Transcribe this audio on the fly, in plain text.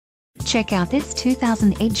Check out this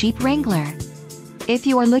 2008 Jeep Wrangler. If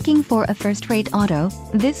you are looking for a first-rate auto,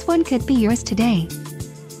 this one could be yours today.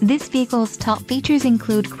 This vehicle's top features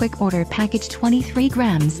include quick order package 23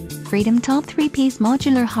 grams, Freedom Top 3-piece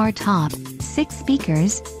modular hard top, 6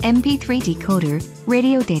 speakers, MP3 decoder,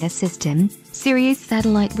 radio data system, Sirius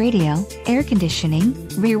satellite radio, air conditioning,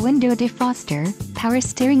 rear window defroster, power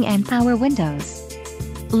steering and power windows.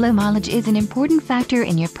 Low mileage is an important factor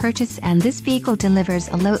in your purchase, and this vehicle delivers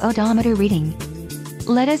a low odometer reading.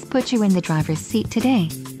 Let us put you in the driver's seat today.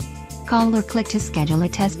 Call or click to schedule a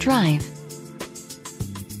test drive.